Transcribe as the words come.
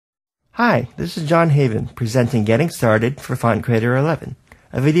Hi, this is John Haven presenting Getting Started for FontCreator 11,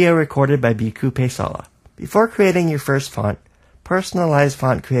 a video recorded by Biku Pesala. Before creating your first font, personalize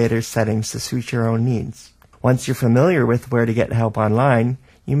FontCreator's settings to suit your own needs. Once you're familiar with where to get help online,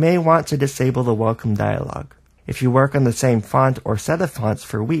 you may want to disable the welcome dialog. If you work on the same font or set of fonts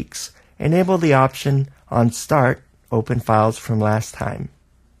for weeks, enable the option on Start, Open Files from Last Time.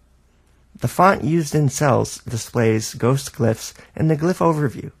 The font used in cells displays ghost glyphs in the glyph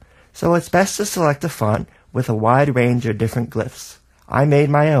overview, so it's best to select a font with a wide range of different glyphs. I made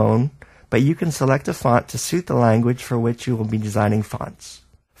my own, but you can select a font to suit the language for which you will be designing fonts.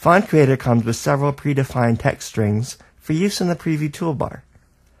 FontCreator comes with several predefined text strings for use in the preview toolbar.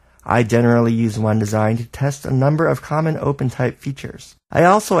 I generally use one design to test a number of common OpenType features. I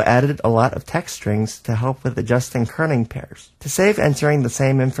also added a lot of text strings to help with adjusting kerning pairs. To save entering the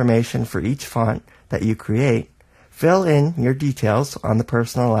same information for each font that you create, fill in your details on the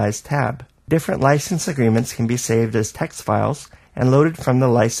Personalize tab. Different license agreements can be saved as text files and loaded from the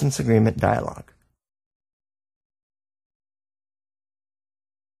License Agreement dialog.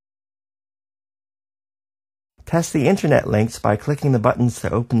 Test the internet links by clicking the buttons to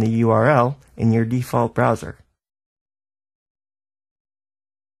open the URL in your default browser.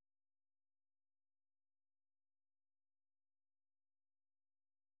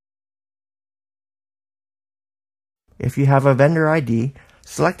 If you have a vendor ID,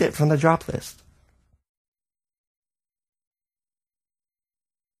 select it from the drop list.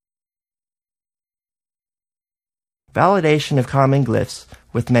 Validation of common glyphs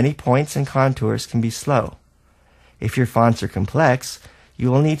with many points and contours can be slow. If your fonts are complex,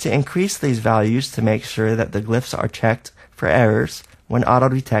 you will need to increase these values to make sure that the glyphs are checked for errors when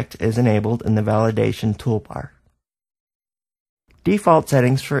auto-detect is enabled in the validation toolbar. Default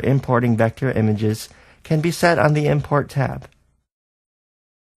settings for importing vector images can be set on the Import tab.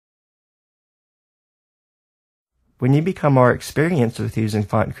 When you become more experienced with using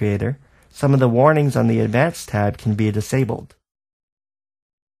FontCreator, some of the warnings on the Advanced tab can be disabled.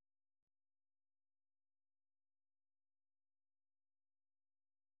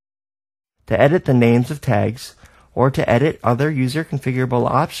 To edit the names of tags, or to edit other user configurable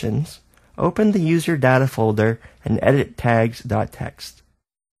options, open the User Data folder and edit tags.txt.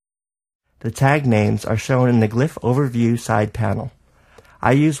 The tag names are shown in the Glyph Overview side panel.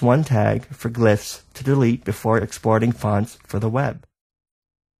 I use one tag for glyphs to delete before exporting fonts for the web.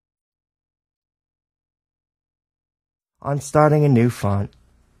 On starting a new font,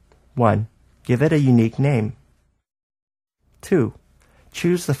 1. Give it a unique name. 2.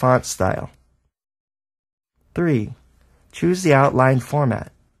 Choose the font style. 3. Choose the outline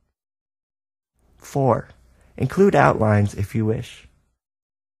format. 4. Include outlines if you wish.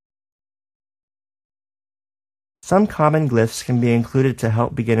 Some common glyphs can be included to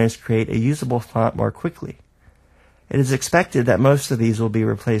help beginners create a usable font more quickly. It is expected that most of these will be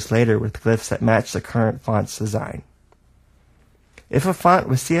replaced later with glyphs that match the current font's design. If a font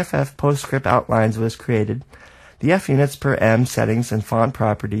with CFF PostScript outlines was created, the F units per M settings and font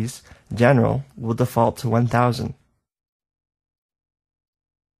properties, general, will default to 1000.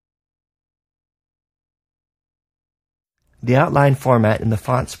 The outline format in the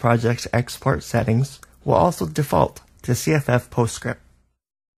Fonts Project's export settings will also default to CFF PostScript.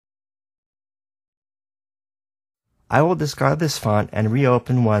 I will discard this font and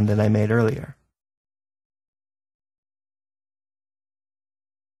reopen one that I made earlier.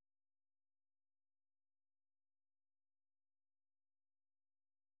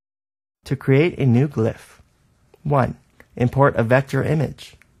 To create a new glyph, 1. Import a vector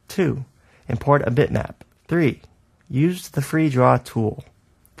image. 2. Import a bitmap. 3. Use the free draw tool.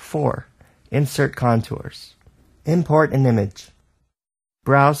 4. Insert contours. Import an image.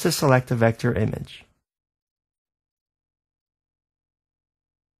 Browse to select a vector image.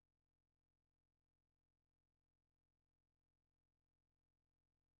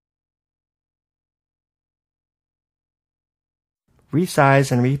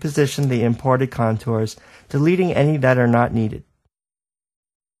 Resize and reposition the imported contours, deleting any that are not needed.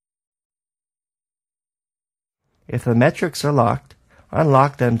 If the metrics are locked,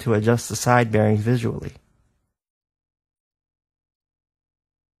 unlock them to adjust the side bearings visually.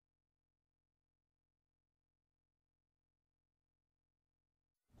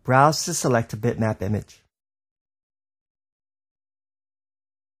 Browse to select a bitmap image.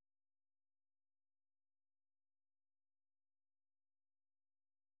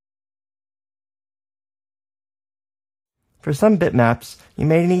 For some bitmaps, you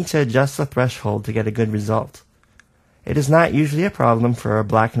may need to adjust the threshold to get a good result. It is not usually a problem for a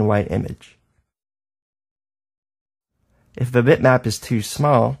black and white image. If the bitmap is too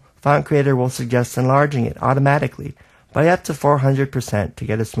small, FontCreator will suggest enlarging it automatically by up to 400% to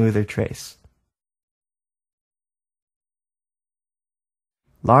get a smoother trace.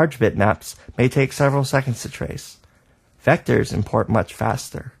 Large bitmaps may take several seconds to trace. Vectors import much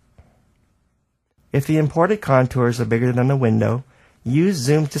faster. If the imported contours are bigger than the window, use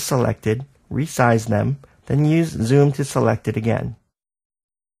Zoom to Selected, resize them, then use Zoom to Selected again.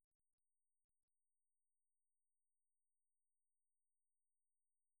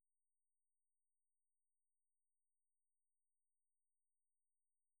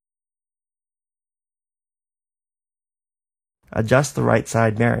 Adjust the right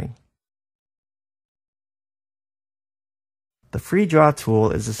side bearing. The Free Draw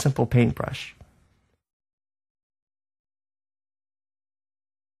tool is a simple paintbrush.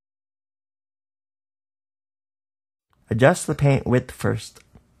 Adjust the paint width first,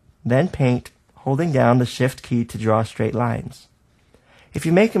 then paint, holding down the Shift key to draw straight lines. If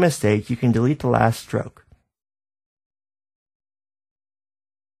you make a mistake, you can delete the last stroke.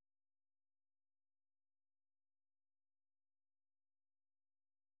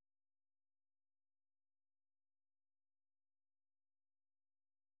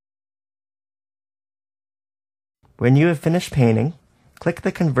 When you have finished painting, click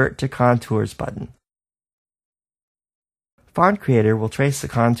the Convert to Contours button. FontCreator will trace the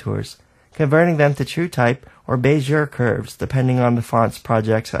contours, converting them to TrueType or Bezier curves depending on the font's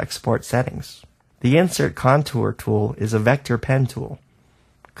project's export settings. The Insert Contour tool is a vector pen tool.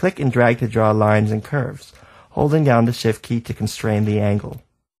 Click and drag to draw lines and curves, holding down the Shift key to constrain the angle.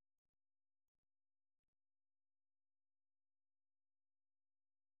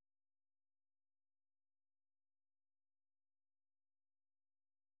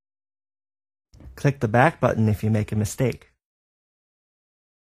 Click the Back button if you make a mistake.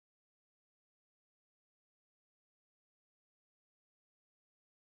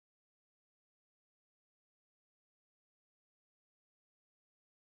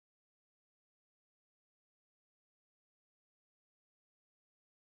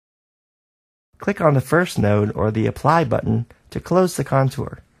 Click on the first node or the Apply button to close the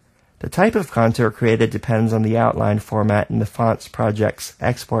contour. The type of contour created depends on the outline format in the font's project's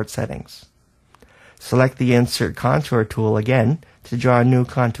export settings. Select the Insert Contour tool again to draw a new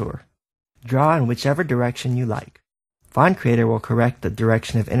contour. Draw in whichever direction you like. FontCreator will correct the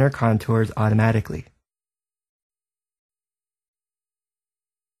direction of inner contours automatically.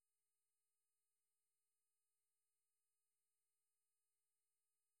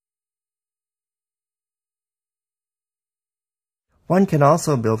 One can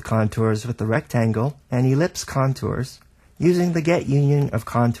also build contours with the rectangle and ellipse contours using the Get Union of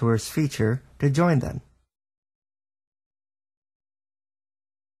Contours feature to join them.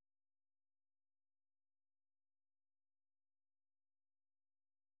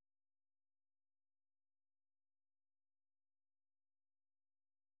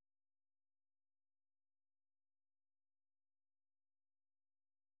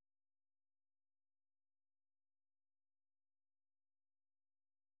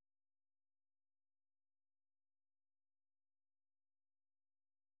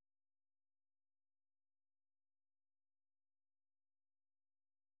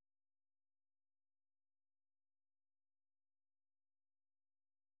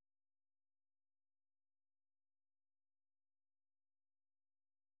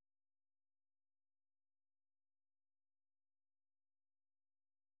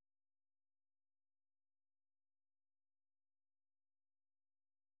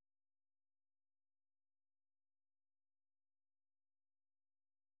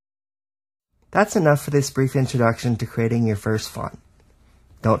 That's enough for this brief introduction to creating your first font.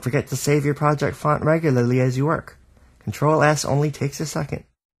 Don't forget to save your project font regularly as you work. Ctrl-S only takes a second.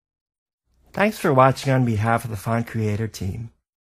 Thanks for watching on behalf of the FontCreator team.